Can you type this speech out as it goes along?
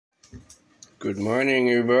Good morning,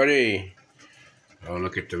 everybody. Oh,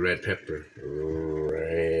 look at the red pepper.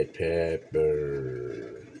 Red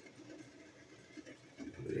pepper.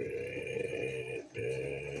 Red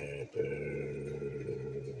pepper.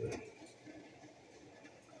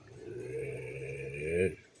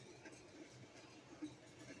 Red.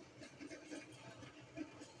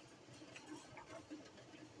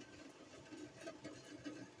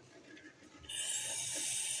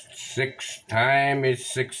 Time is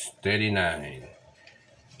 6:39.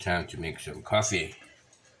 Time to make some coffee.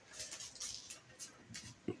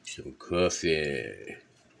 Some coffee.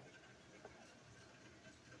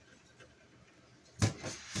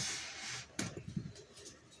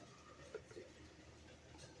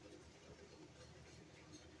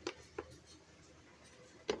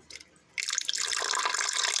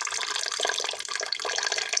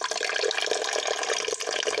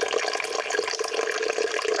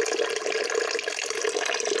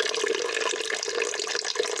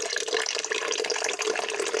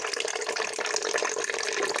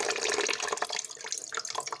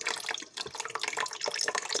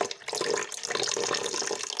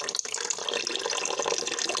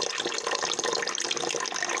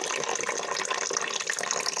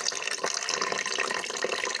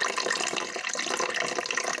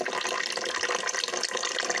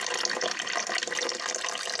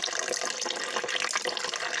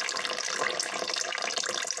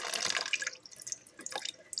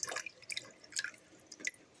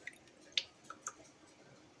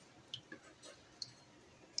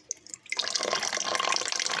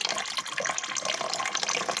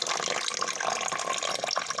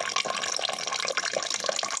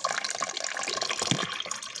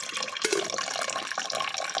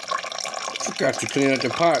 Forgot to clean up the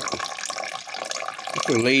pot. I'm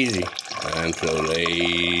so lazy. I'm so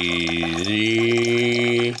lazy.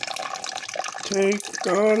 Take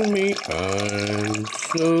on me. I'm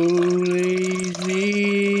so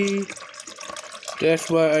lazy.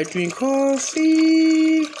 That's why I drink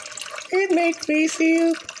coffee. It makes me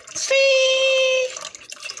feel free.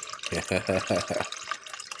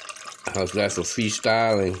 How's that for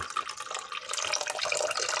freestyling?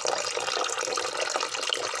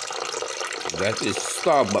 That is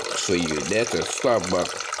Starbucks for you. That's a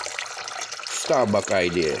Starbucks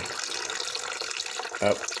idea.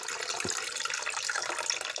 Up.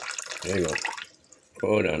 There you go.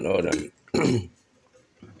 Hold on.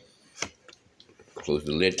 Close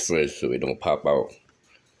the lid first so it don't pop out.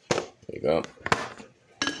 There you go.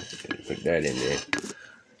 Put that in there.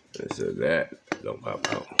 So that don't pop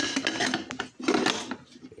out.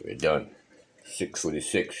 We're done.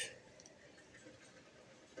 6:46.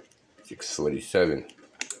 6:47.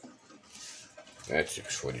 That's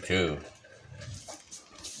 6:42.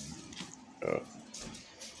 Oh,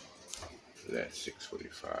 that's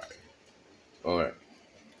 6:45. All right.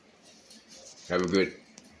 Have a good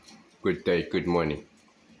day, good morning.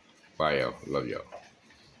 Bye, y'all. Love y'all.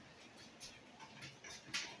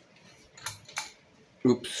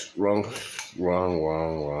 Oops, wrong.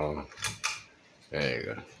 There you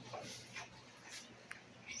go.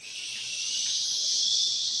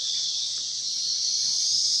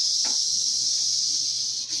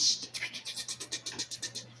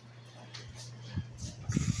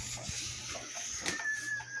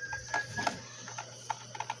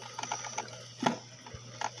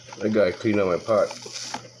 I gotta clean up my pot.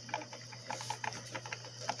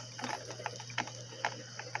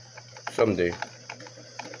 Someday.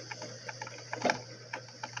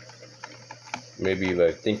 Maybe if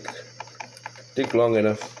I think long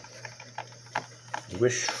enough.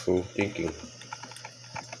 Wishful thinking.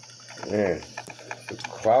 Man, it's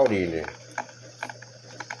cloudy in there.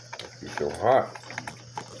 It's so hot.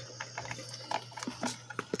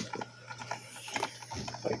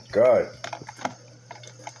 My God.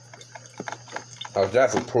 How's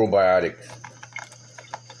that for probiotics?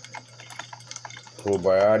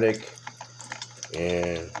 Probiotic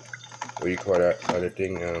and what do you call that other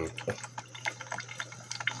thing?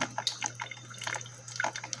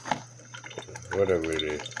 Whatever it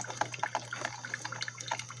is.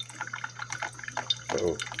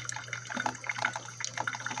 Oh,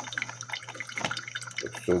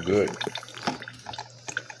 it's so good.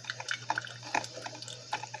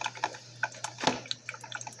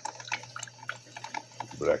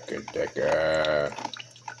 Black and Decker.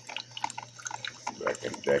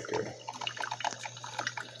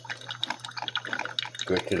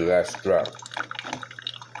 Get to the last drop.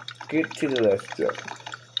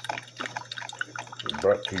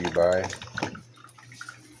 Brought to you by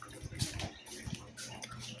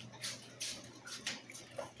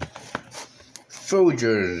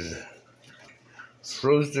Folgers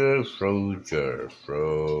Frozer.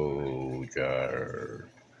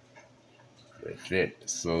 That's it.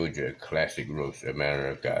 Frozer Classic Roast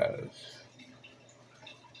Americas.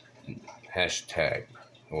 Hashtag,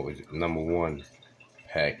 what was it? #1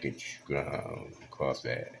 package ground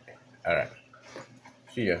coffee. Alright.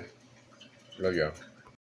 See ya. Love y'all.